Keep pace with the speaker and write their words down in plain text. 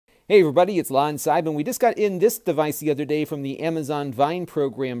Hey everybody, it's Lon Seib. We just got in this device the other day from the Amazon Vine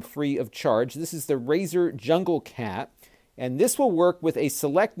program free of charge. This is the Razer Junglecat, and this will work with a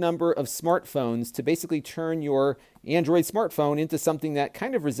select number of smartphones to basically turn your Android smartphone into something that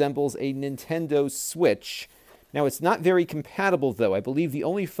kind of resembles a Nintendo Switch. Now, it's not very compatible though. I believe the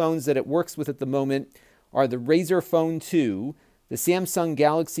only phones that it works with at the moment are the Razer Phone 2, the Samsung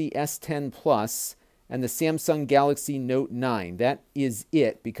Galaxy S10 Plus, and the Samsung Galaxy Note 9. That is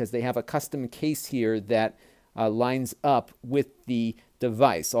it, because they have a custom case here that lines up with the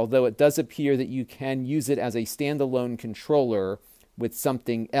device, although it does appear that you can use it as a standalone controller with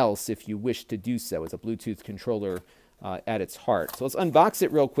something else if you wish to do so. It's a Bluetooth controller at its heart. So let's unbox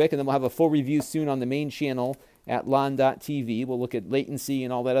it real quick, and then we'll have a full review soon on the main channel at lon.tv. We'll look at latency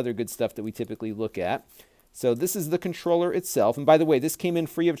and all that other good stuff that we typically look at. So this is the controller itself. And by the way, this came in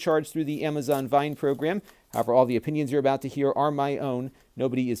free of charge through the Amazon Vine program. However, all the opinions you're about to hear are my own.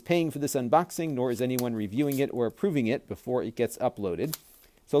 Nobody is paying for this unboxing, nor is anyone reviewing it or approving it before it gets uploaded.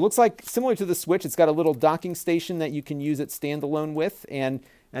 So it looks like, similar to the Switch, it's got a little docking station that you can use it standalone with. And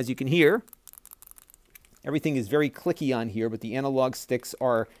as you can hear, everything is very clicky on here, but the analog sticks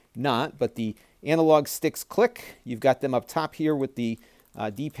are not. But the analog sticks click. You've got them up top here with the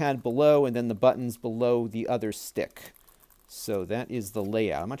D-pad below, and then the buttons below the other stick. So that is the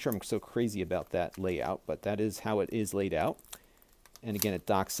layout. I'm not sure I'm so crazy about that layout, but that is how it is laid out. And again, it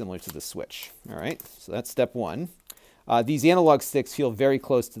docks similar to the Switch. All right, so that's step one. These analog sticks feel very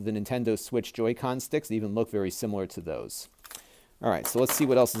close to the Nintendo Switch Joy-Con sticks. They even look very similar to those. All right, so let's see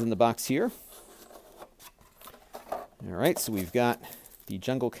what else is in the box here. All right, so we've got the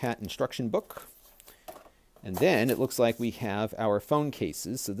Junglecat instruction book. And then it looks like we have our phone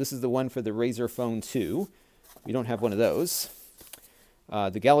cases. So this is the one for the Razer Phone 2. We don't have one of those.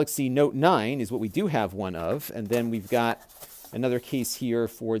 The Galaxy Note 9 is what we do have one of. And then we've got another case here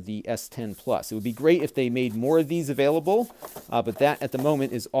for the S10 Plus. It would be great if they made more of these available, but that at the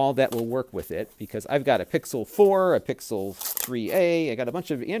moment is all that will work with it, because I've got a Pixel 4, a Pixel 3a. I got a bunch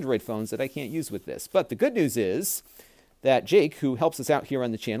of Android phones that I can't use with this. But the good news is that Jake, who helps us out here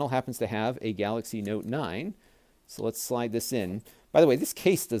on the channel, happens to have a Galaxy Note 9. So let's slide this in. By the way, this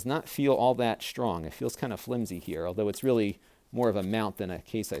case does not feel all that strong. It feels kind of flimsy here, although it's really more of a mount than a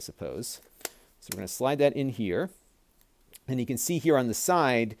case, I suppose. So we're going to slide that in here. And you can see here on the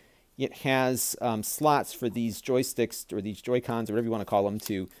side, it has slots for these joysticks, or these Joy-Cons, or whatever you want to call them,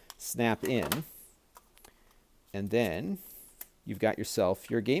 to snap in. And then you've got yourself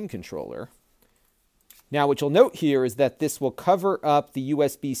your game controller. Now, what you'll note here is that this will cover up the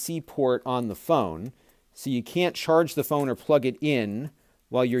USB-C port on the phone, so you can't charge the phone or plug it in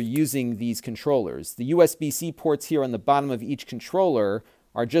while you're using these controllers. The USB-C ports here on the bottom of each controller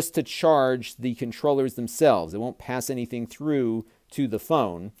are just to charge the controllers themselves. It won't pass anything through to the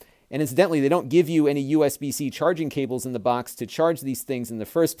phone. And incidentally, they don't give you any USB-C charging cables in the box to charge these things in the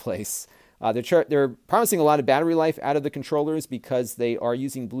first place. They're promising a lot of battery life out of the controllers because they are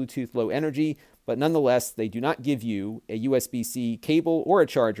using Bluetooth Low Energy, but nonetheless, they do not give you a USB-C cable or a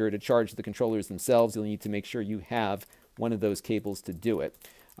charger to charge the controllers themselves. You'll need to make sure you have one of those cables to do it.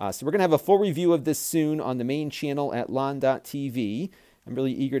 So we're going to have a full review of this soon on the main channel at lon.tv. I'm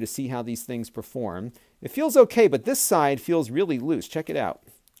really eager to see how these things perform. It feels okay, but this side feels really loose. Check it out.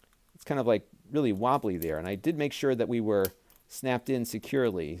 It's kind of like really wobbly there, and I did make sure that we were snapped in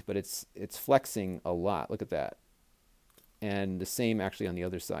securely, but it's flexing a lot. Look at that. And the same actually on the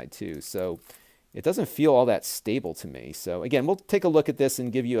other side too. So it doesn't feel all that stable to me. So again, we'll take a look at this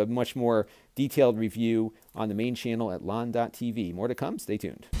and give you a much more detailed review on the main channel at lon.tv. More to come. Stay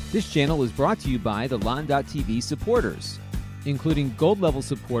tuned. This channel is brought to you by the lon.tv supporters, including gold level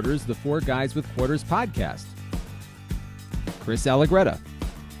supporters, the Four Guys with Quarters podcast, Chris Allegretta,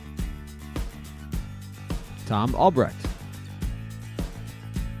 Tom Albrecht,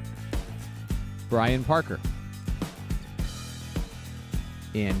 Brian Parker,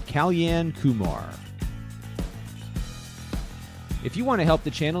 and Kalyan Kumar. If you want to help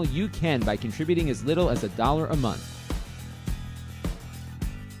the channel, you can by contributing as little as $1 a month.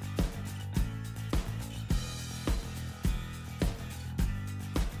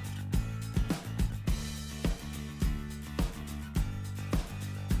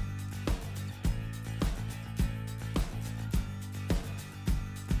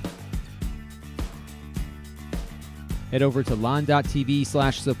 Head over to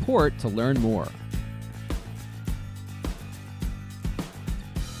lon.tv/support to learn more.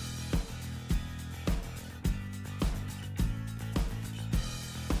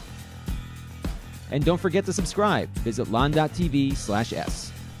 And don't forget to subscribe. Visit lon.tv/s.